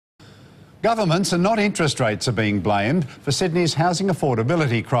Governments and not interest rates are being blamed for Sydney's housing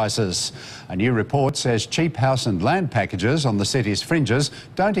affordability crisis. A new report says cheap house and land packages on the city's fringes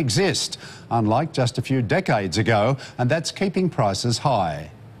don't exist, unlike just a few decades ago, and that's keeping prices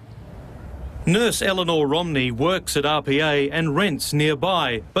high. Nurse Eleanor Romney works at RPA and rents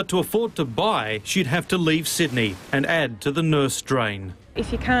nearby, but to afford to buy, she'd have to leave Sydney and add to the nurse drain.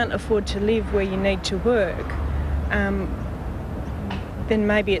 If you can't afford to live where you need to work, then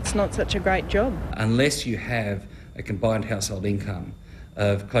maybe it's not such a great job. Unless you have a combined household income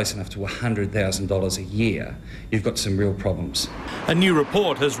of close enough to $100,000 a year, you've got some real problems. A new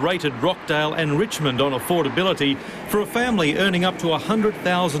report has rated Rockdale and Richmond on affordability. For a family earning up to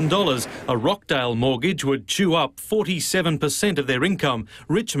 $100,000, a Rockdale mortgage would chew up 47% of their income,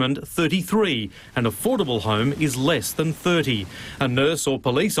 Richmond 33%. An affordable home is less than 30%. A nurse or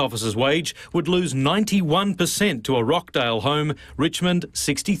police officer's wage would lose 91% to a Rockdale home, Richmond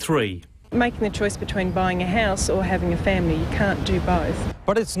 63%. Making the choice between buying a house or having a family, you can't do both.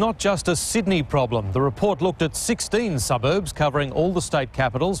 But it's not just a Sydney problem. The report looked at 16 suburbs covering all the state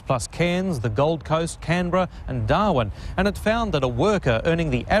capitals, plus Cairns, the Gold Coast, Canberra and Darwin. And it found that a worker earning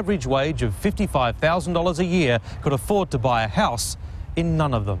the average wage of $55,000 a year could afford to buy a house in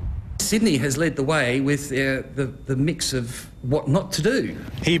none of them. Sydney has led the way with the mix of what not to do.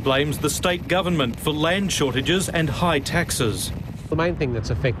 He blames the state government for land shortages and high taxes. The main thing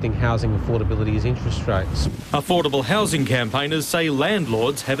that's affecting housing affordability is interest rates. Affordable housing campaigners say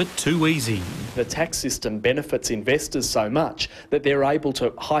landlords have it too easy. The tax system benefits investors so much that they're able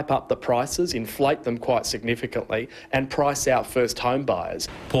to hype up the prices, inflate them quite significantly and price out first home buyers.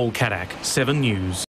 Paul Caddack, 7 News.